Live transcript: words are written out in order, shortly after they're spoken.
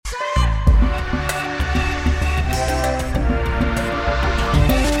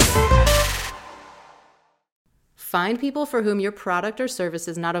Find people for whom your product or service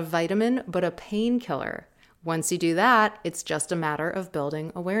is not a vitamin, but a painkiller. Once you do that, it's just a matter of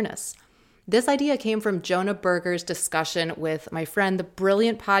building awareness. This idea came from Jonah Berger's discussion with my friend, the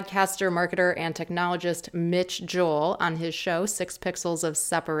brilliant podcaster, marketer, and technologist Mitch Joel on his show, 6 Pixels of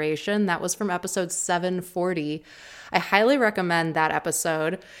Separation. That was from episode 740. I highly recommend that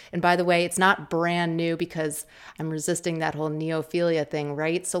episode. And by the way, it's not brand new because I'm resisting that whole neophilia thing,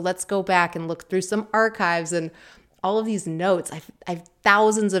 right? So let's go back and look through some archives and all of these notes. I've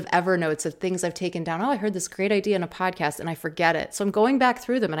thousands of Evernotes of things I've taken down. Oh, I heard this great idea in a podcast and I forget it. So I'm going back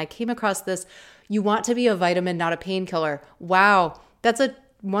through them and I came across this, you want to be a vitamin, not a painkiller. Wow. That's a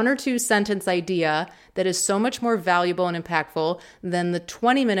 1 or 2 sentence idea that is so much more valuable and impactful than the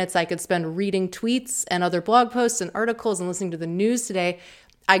 20 minutes I could spend reading tweets and other blog posts and articles and listening to the news today.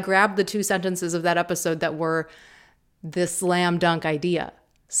 I grabbed the 2 sentences of that episode that were this slam dunk idea.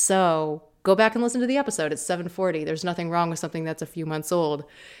 So go back and listen to the episode. It's 740. There's nothing wrong with something that's a few months old.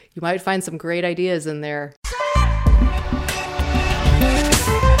 You might find some great ideas in there.